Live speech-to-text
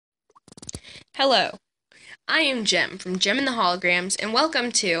Hello, I am Jem from Jem and the Holograms, and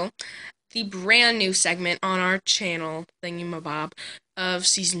welcome to the brand new segment on our channel, Thingamabob, of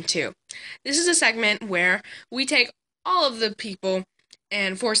Season 2. This is a segment where we take all of the people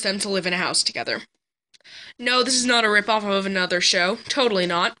and force them to live in a house together. No, this is not a ripoff of another show. Totally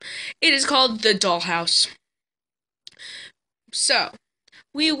not. It is called the Dollhouse. So,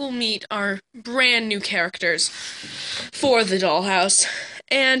 we will meet our brand new characters for the Dollhouse,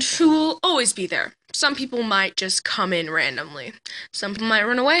 and who will always be there. Some people might just come in randomly. Some people might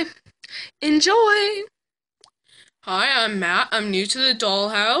run away. Enjoy! Hi, I'm Matt. I'm new to the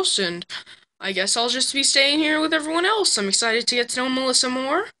Dollhouse, and I guess I'll just be staying here with everyone else. I'm excited to get to know Melissa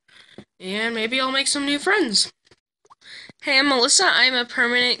more, and maybe I'll make some new friends. Hey, I'm Melissa. I'm a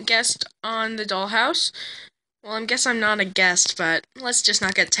permanent guest on the Dollhouse. Well, I guess I'm not a guest, but let's just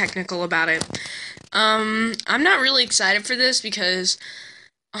not get technical about it. I'm not really excited for this because,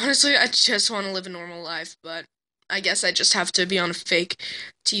 honestly, I just want to live a normal life, but I guess I just have to be on a fake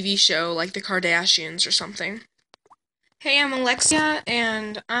TV show like the Kardashians or something. Hey, I'm Alexia,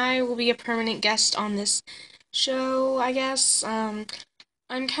 and I will be a permanent guest on this show, I guess. I'm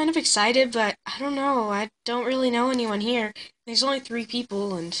kind of excited, but I don't know. I don't really know anyone here. There's only 3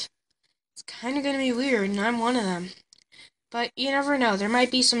 people, and it's kind of going to be weird, and I'm one of them. But you never know. There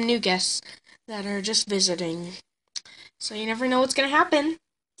might be some new guests that are just visiting. So you never know what's going to happen.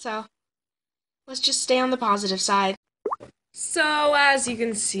 So let's just stay on the positive side. So as you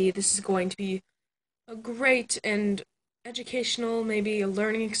can see, this is going to be a great and educational, maybe a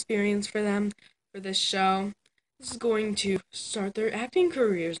learning experience for them for this show. This is going to start their acting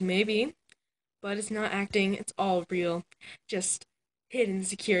careers, maybe. But it's not acting, it's all real. Just hidden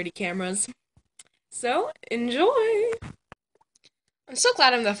security cameras. So, enjoy! I'm so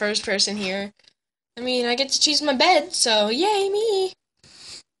glad I'm the first person here. I mean, I get to choose my bed, so yay me!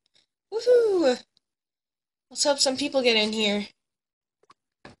 Woohoo! Let's hope some people get in here.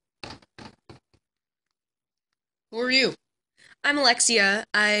 Who are you? I'm Alexia.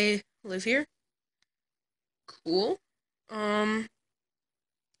 I live here. Cool. Want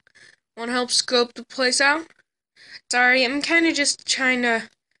to help scope the place out? Sorry, I'm kind of just trying to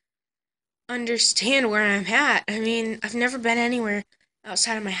understand where I'm at. I mean, I've never been anywhere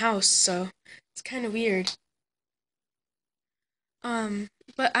outside of my house, so it's kind of weird.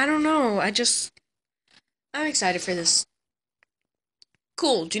 But I don't know. I'm excited for this.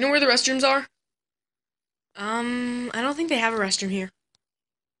 Cool. Do you know where the restrooms are? I don't think they have a restroom here.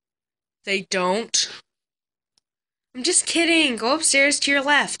 They don't? I'm just kidding. Go upstairs to your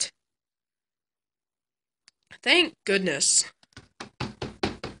left. Thank goodness.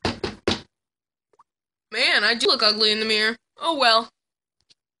 Man, I do look ugly in the mirror. Oh well.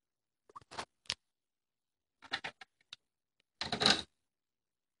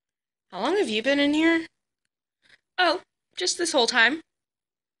 How long have you been in here? Oh, just this whole time.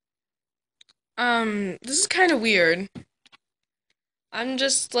 This is kind of weird. I'm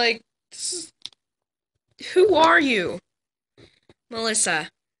just like, who are you? Melissa.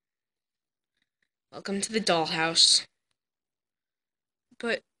 Welcome to the dollhouse.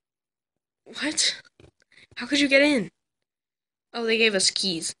 But, what? How could you get in? Oh, they gave us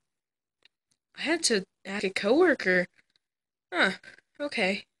keys. I had to ask a coworker. Huh,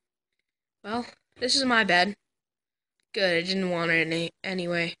 okay. Well, this is my bed. Good, I didn't want it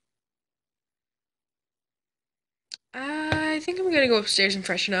anyway. I think I'm gonna go upstairs and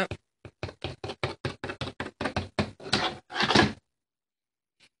freshen up.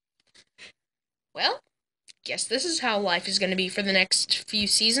 Well, guess this is how life is gonna be for the next few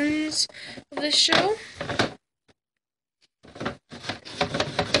seasons of this show.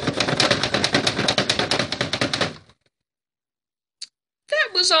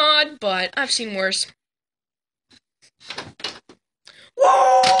 That was odd, but I've seen worse.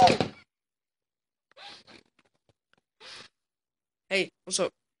 Whoa! Hey, what's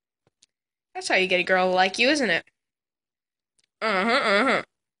up? That's how you get a girl like you, isn't it? Uh-huh, uh-huh.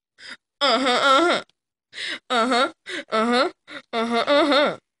 Uh-huh, uh-huh. Uh-huh, uh-huh, uh-huh,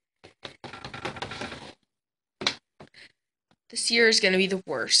 uh-huh. This year is gonna be the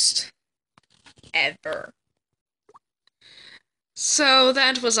worst. Ever. So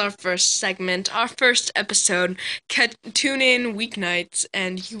that was our first segment, our first episode. Tune in weeknights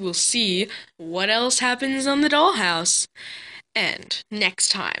and you will see what else happens on the dollhouse. And next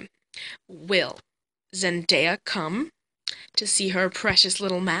time, will Zendaya come to see her precious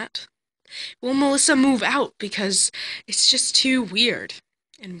little Matt? Will Melissa move out because it's just too weird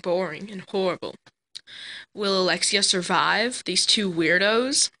and boring and horrible? Will Alexia survive these 2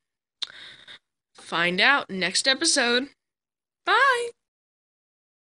 weirdos? Find out next episode. Bye!